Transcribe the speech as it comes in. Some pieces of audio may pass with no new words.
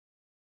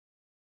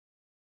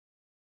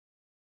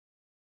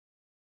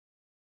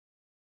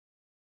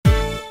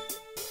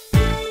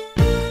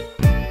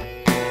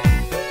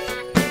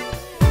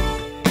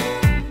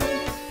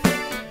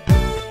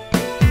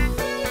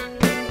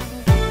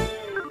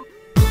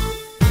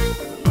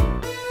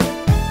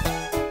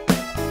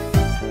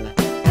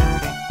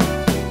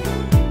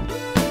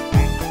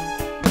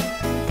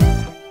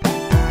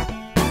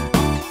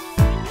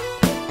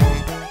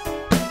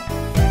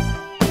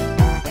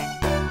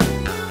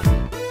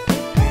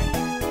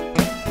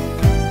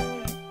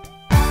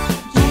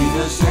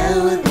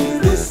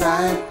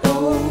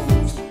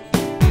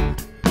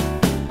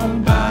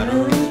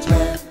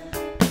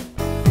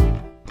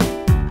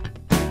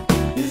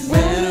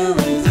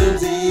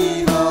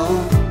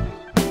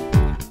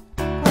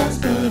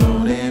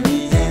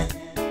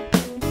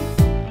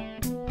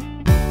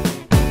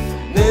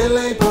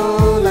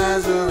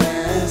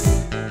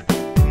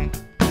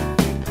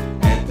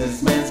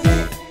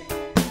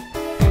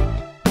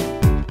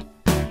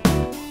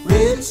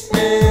rich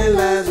man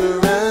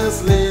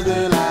Lazarus lived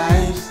their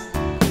lives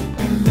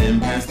and then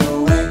passed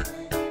away.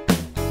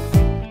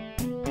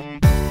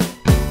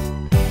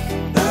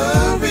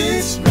 The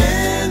rich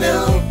man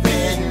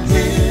opened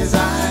his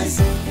eyes,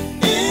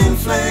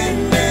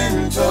 inflamed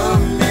and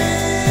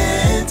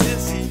tormented,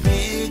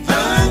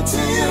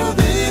 until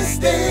this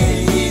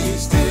day he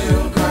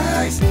still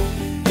cries,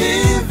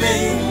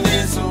 giving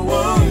this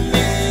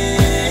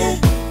warning.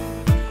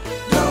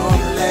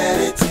 Don't let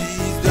it,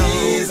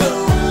 please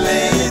don't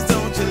let it,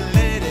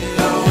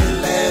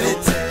 don't let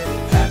it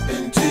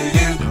happen to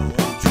you.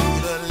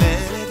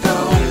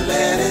 Don't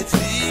let it,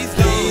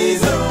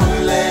 please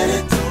don't let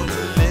it,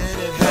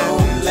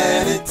 don't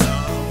let it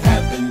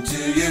happen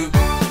to you.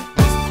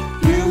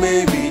 You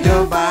may read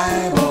your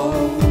Bible,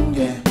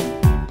 yeah,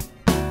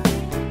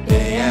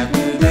 day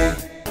after day,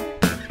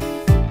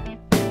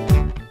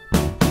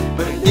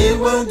 but it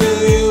won't do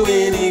you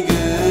any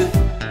good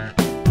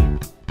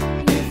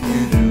if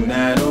you do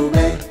not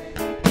obey.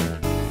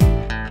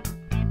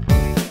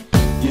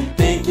 You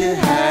think you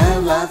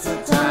have lots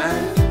of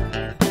time,